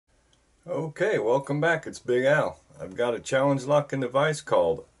Okay, welcome back. It's Big Al. I've got a challenge locking device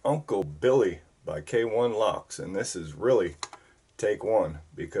called Uncle Billy by K1 Locks, and this is really take one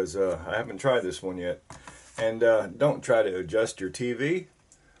because I haven't tried this one yet. And don't try to adjust your TV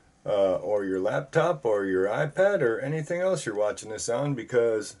or your laptop or your iPad or anything else you're watching this on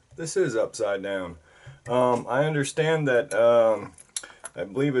because this is upside down. I understand that I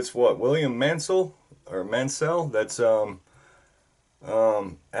believe it's what William Mancel or Mancel that's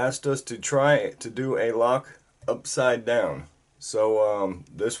asked us to try to do a lock upside down. So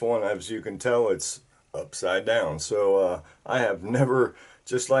this one, as you can tell, it's upside down. So I have never,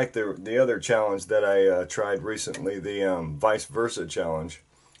 just like the other challenge that I tried recently, the vice versa challenge.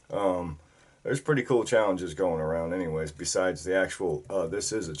 There's pretty cool challenges going around anyways, besides the actual,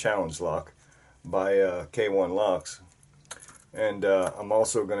 this is a challenge lock by K1 Locks. And I'm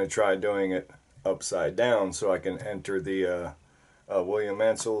also going to try doing it upside down so I can enter the William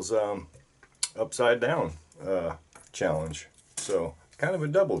Mansel's upside down challenge. So kind of a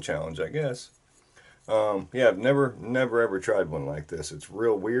double challenge, I guess. Yeah, I've never ever tried one like this. It's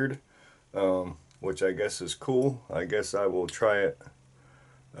real weird, which I guess is cool. I guess I will try it.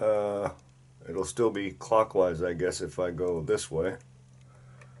 It'll still be clockwise, I guess, if I go this way,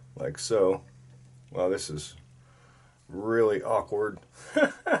 like so. Wow, this is really awkward.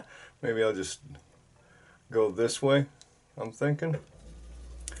 Maybe I'll just go this way, I'm thinking.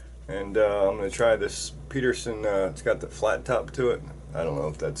 And I'm going to try this Peterson, it's got the flat top to it. I don't know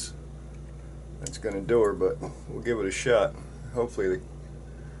if that's going to do her, but we'll give it a shot. Hopefully,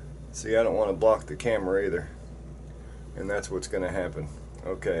 see, I don't want to block the camera either. And that's what's going to happen.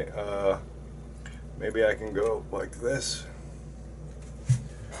 Okay, maybe I can go like this.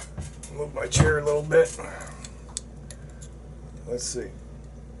 Move my chair a little bit. Let's see.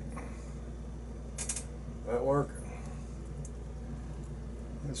 That work?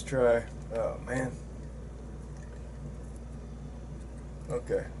 Let's try. Oh man.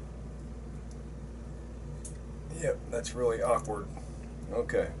 Okay. Yep, that's really awkward.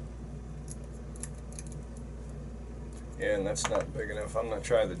 Okay. Yeah, and that's not big enough. I'm gonna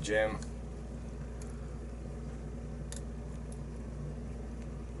try the gem.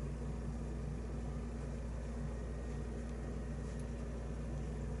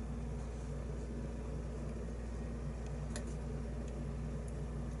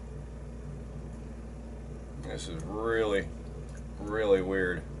 This is really, really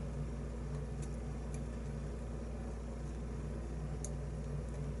weird.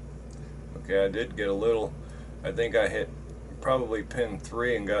 Okay, I did get a little, I think I hit probably pin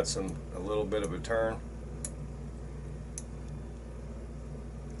 3 and got a little bit of a turn.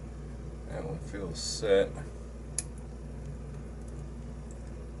 That one feels set.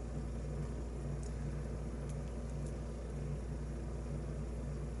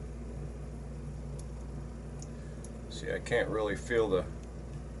 See, I can't really feel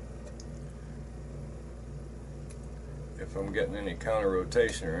if I'm getting any counter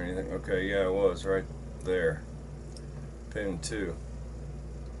rotation or anything. Okay, yeah, I was right there. Pin 2.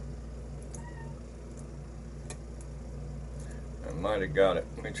 I might have got it.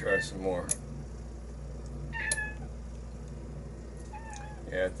 Let me try some more.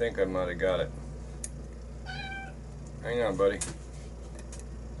 Yeah, I think I might have got it. Hang on, buddy.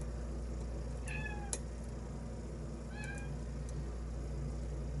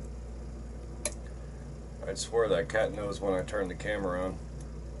 I'd swear that cat knows when I turn the camera on.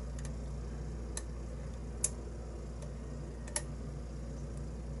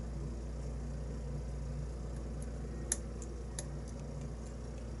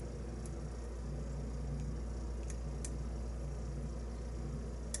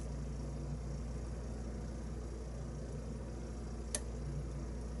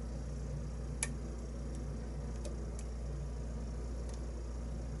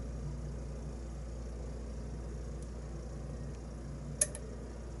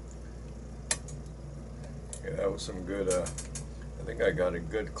 Yeah, that was some good, I think I got a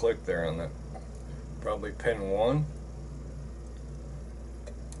good click there on that. Probably pin 1.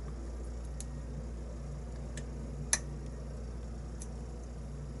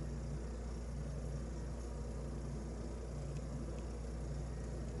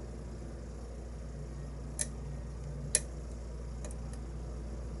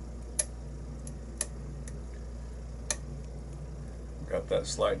 Got that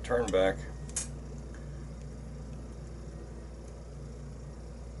slight turn back.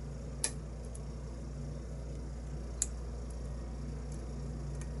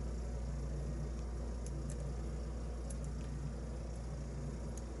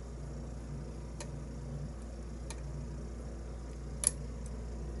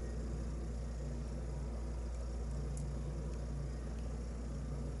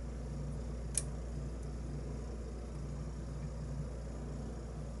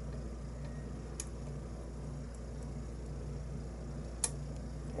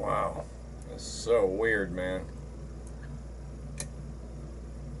 Wow, that's so weird, man.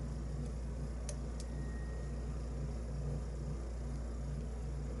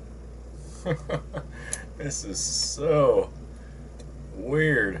 This is so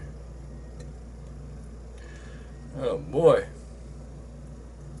weird. Oh boy.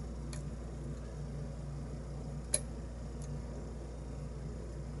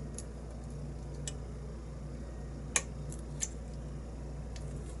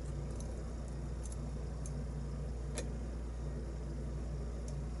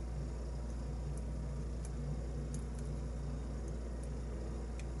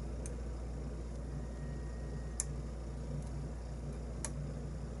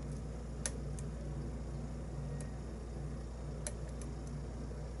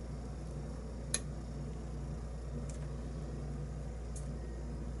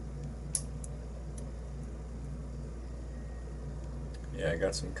 Yeah, I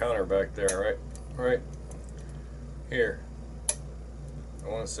got some counter back there, right here. I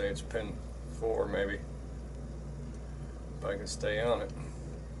want to say it's pin 4 maybe, if I can stay on it.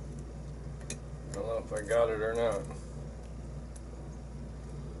 I don't know if I got it or not.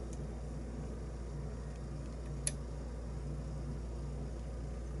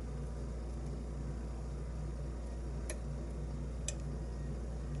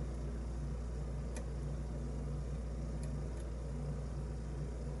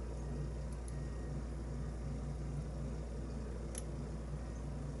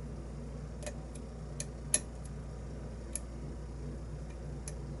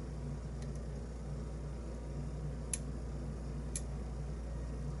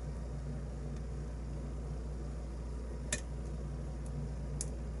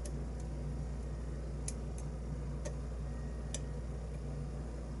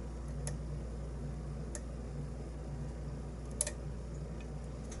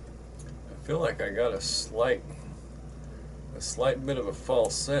 I feel like I got a slight bit of a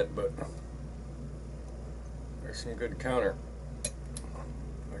false set, but there's some good counter.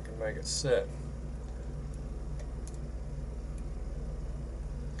 I can make it set.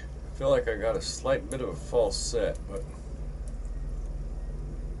 I feel like I got a slight bit of a false set, but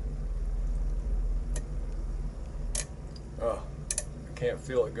oh, I can't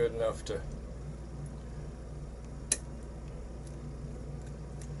feel it good enough to.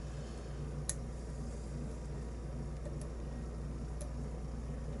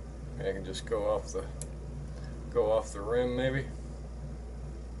 I can just go off the rim maybe.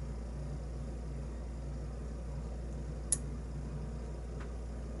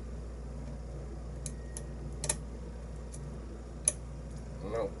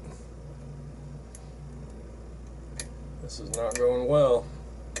 Nope. This is not going well.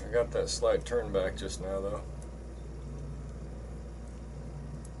 I got that slight turn back just now though.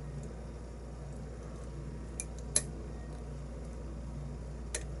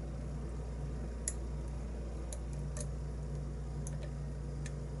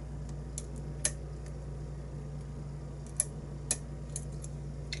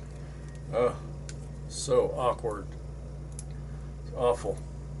 Oh, so awkward. It's awful.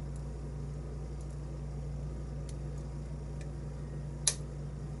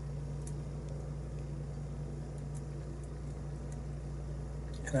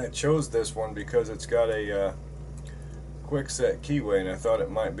 And I chose this one because it's got a quick set keyway, and I thought it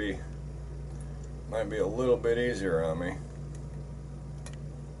might be a little bit easier on me.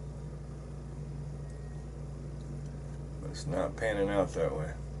 But it's not panning out that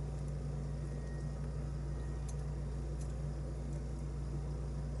way.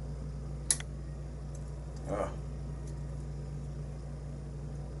 Ah.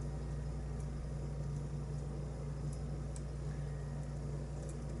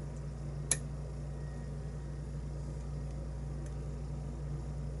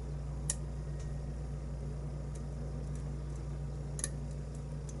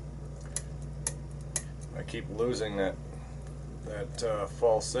 I keep losing that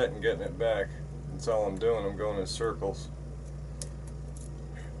false set and getting it back. That's all I'm doing. I'm going in circles.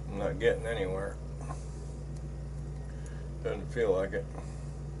 I'm not getting anywhere. Doesn't feel like it.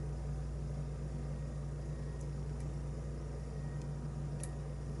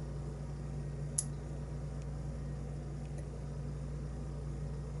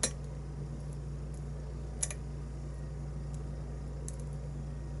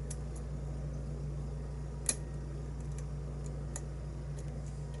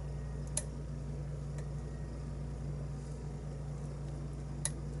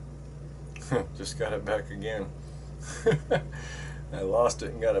 Just got it back again. I lost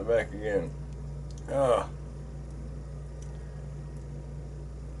it and got it back again. Ah.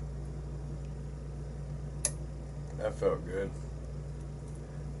 That felt good.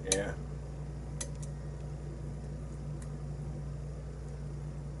 Yeah.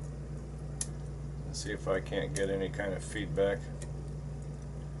 Let's see if I can't get any kind of feedback.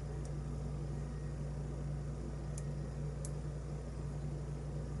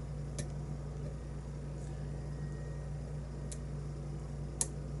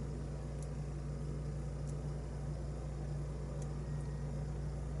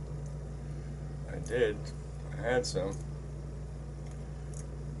 I did. I had some.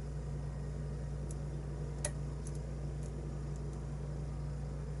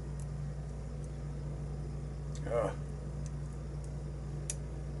 Oh.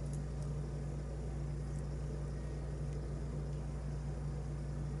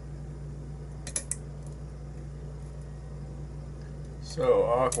 So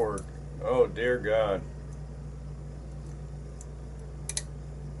awkward. Oh dear God.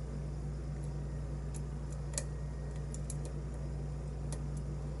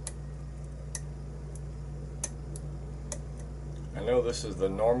 I know this is the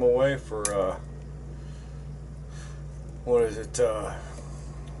normal way for what is it,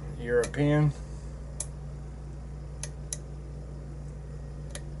 European?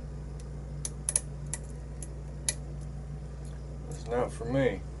 It's not for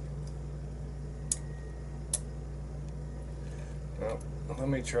me. No, let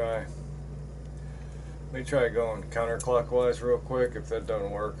me try going counterclockwise real quick. If that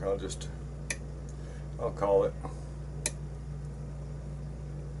doesn't work, I'll call it.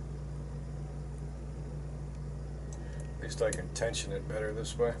 At least I can tension it better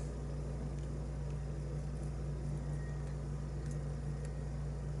this way.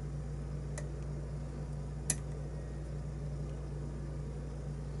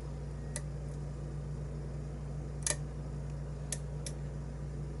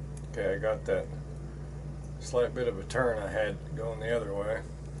 Okay, I got that slight bit of a turn I had going the other way.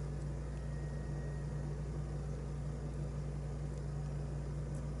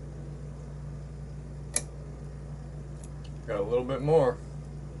 Got a little bit more.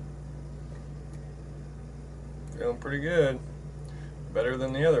 Feeling pretty good. Better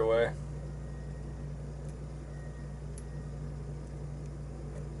than the other way.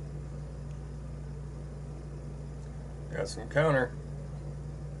 Got some counter,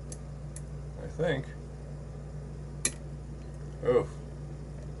 I think. Oof.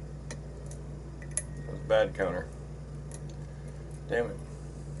 That was a bad counter. Damn it.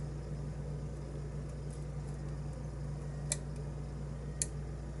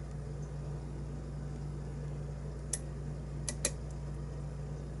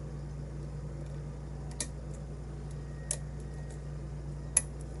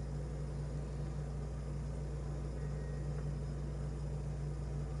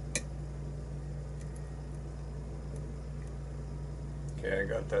 Okay, I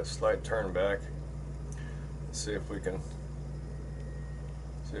got that slight turn back. Let's see if we can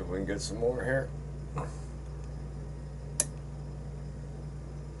get some more here. A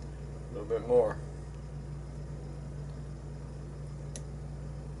little bit more.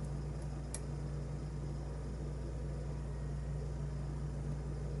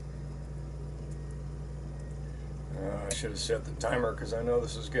 I should have set the timer because I know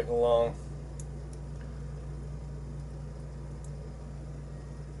this is getting long.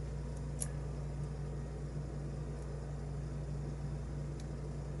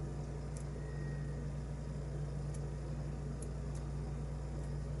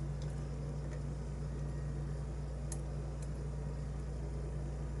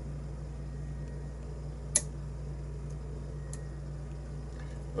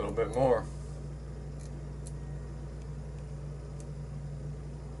 A little bit more.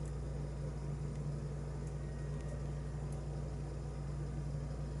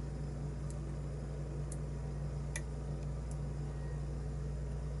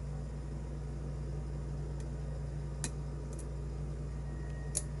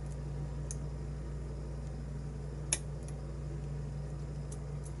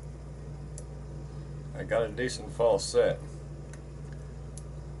 I got a decent false set.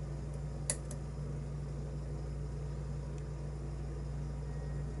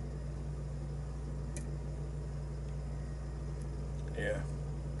 Yeah,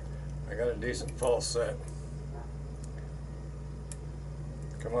 I got a decent false set.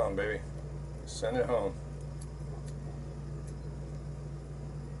 Come on, baby. Send it home.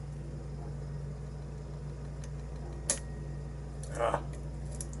 Ah.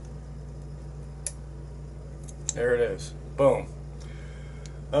 There it is. Boom.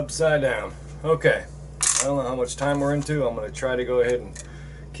 Upside down. Okay. I don't know how much time we're into. I'm going to try to go ahead and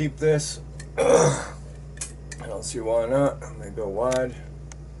keep this. I don't see why not. I'm gonna go wide.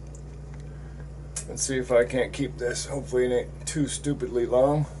 Let's see if I can't keep this. Hopefully it ain't too stupidly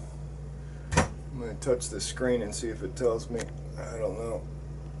long. I'm gonna touch the screen and see if it tells me. I don't know.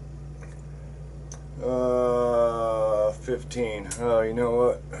 15. Oh, you know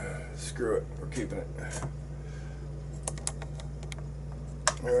what? Screw it. We're keeping it.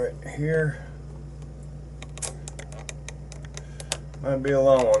 Alright, here. Might be a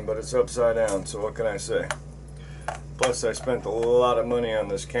long one, but it's upside down, so what can I say? Plus, I spent a lot of money on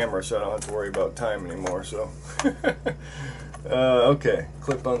this camera, so I don't have to worry about time anymore, so. Okay,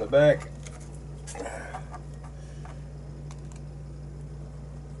 clip on the back.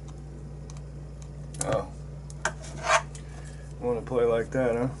 Oh. Want to play like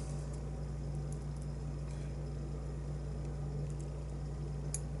that, huh?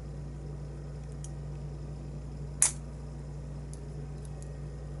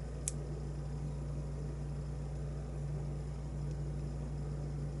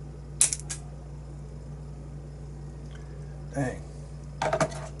 Dang.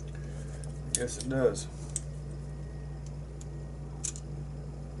 Guess it does.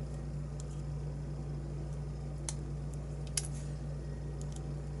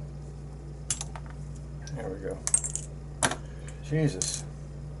 There we go. Jesus.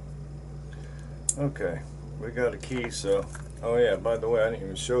 Okay, we got a key, so. Oh yeah, by the way, I didn't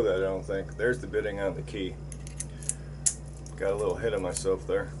even show that, I don't think. There's the bitting on the key. Got a little hit of myself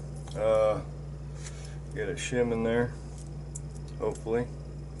there. Get a shim in there, hopefully.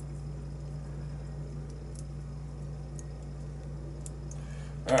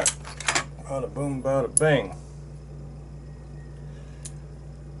 Alright, bada boom, bada bang.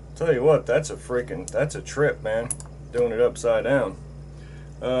 Tell you what, that's a trip, man. Doing it upside down.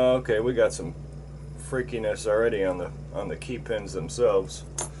 Okay, we got some freakiness already on the key pins themselves.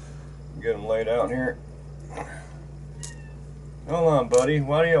 Get them laid out here. Hold on, buddy.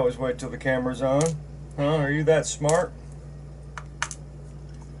 Why do you always wait till the camera's on? Huh? Are you that smart?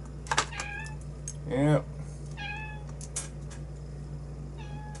 Yeah.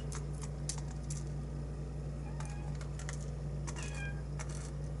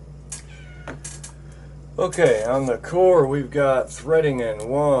 Okay, on the core we've got threading in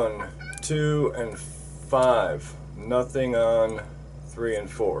 1, 2, and 5. Nothing on 3 and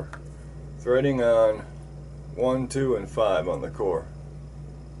 4. Threading on 1, 2, and 5 on the core.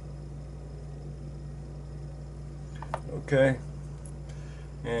 Okay,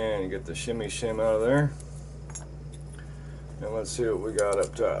 and get the shimmy shim out of there. And let's see what we got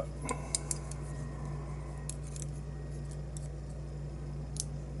up top.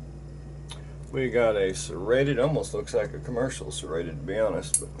 We got a serrated, almost looks like a commercial serrated to be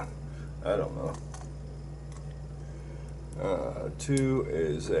honest, but I don't know. 2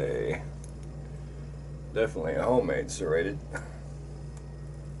 is definitely a homemade serrated.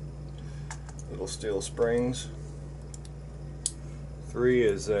 Little steel springs. 3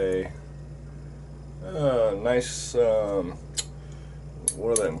 is a nice, what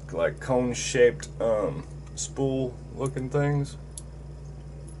are them, like cone shaped spool looking things.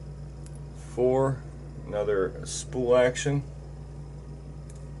 4, another spool action,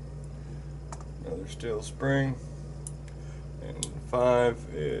 another steel spring, and 5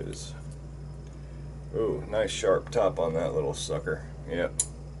 is, ooh, nice sharp top on that little sucker. Yep.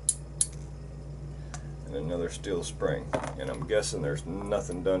 And another steel spring, and I'm guessing there's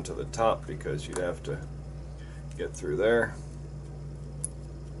nothing done to the top because you'd have to get through there.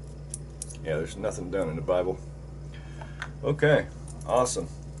 Yeah, there's nothing done in the Bible. Okay, awesome.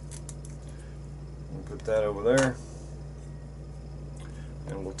 Put that over there,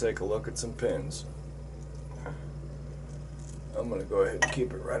 and we'll take a look at some pins. I'm going to go ahead and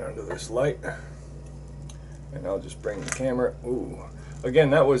keep it right under this light, and I'll just bring the camera. Ooh, again,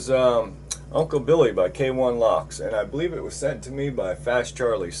 that was Uncle Billy by K1 Locks, and I believe it was sent to me by Fast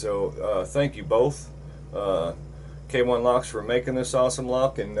Charlie, so thank you both, K1 Locks for making this awesome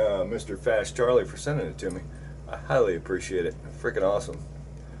lock, and Mr. Fast Charlie for sending it to me. I highly appreciate it. Freaking awesome.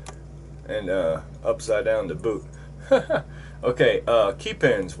 And upside down to boot. Okay, key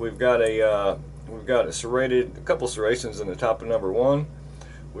pins. We've got a serrated, a couple serrations in the top of number 1.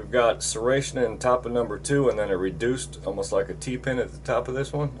 We've got serration in the top of number 2, and then a reduced, almost like a T-pin at the top of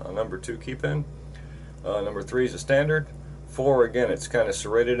this one, a number 2 key pin. Number 3 is a standard. 4, again, it's kind of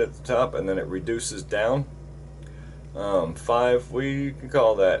serrated at the top, and then it reduces down. 5, we can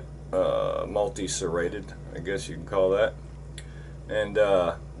call that multi-serrated, I guess you can call that. And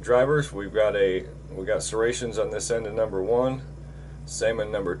drivers, we got serrations on this end of number 1, same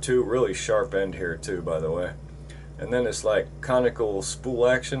in number 2, really sharp end here too, by the way. And then it's like conical spool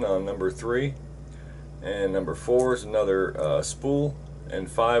action on number 3, And number 4 is another spool. And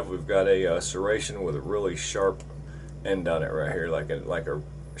 5, we've got a serration with a really sharp end on it right here, like a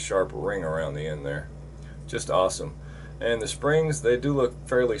sharp ring around the end there. Just awesome. And the springs, they do look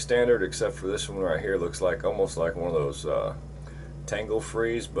fairly standard, except for this one right here. Looks like almost like one of those tangle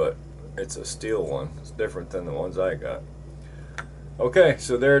frees, but it's a steel one. It's different than the ones I got. Okay,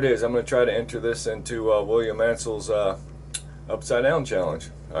 so there it is. I'm going to try to enter this into William Mancel's upside down challenge.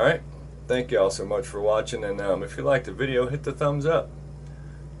 Alright, thank you all so much for watching, and if you liked the video, hit the thumbs up.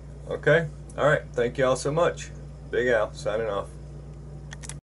 Okay, alright, thank you all so much. Big Al, signing off.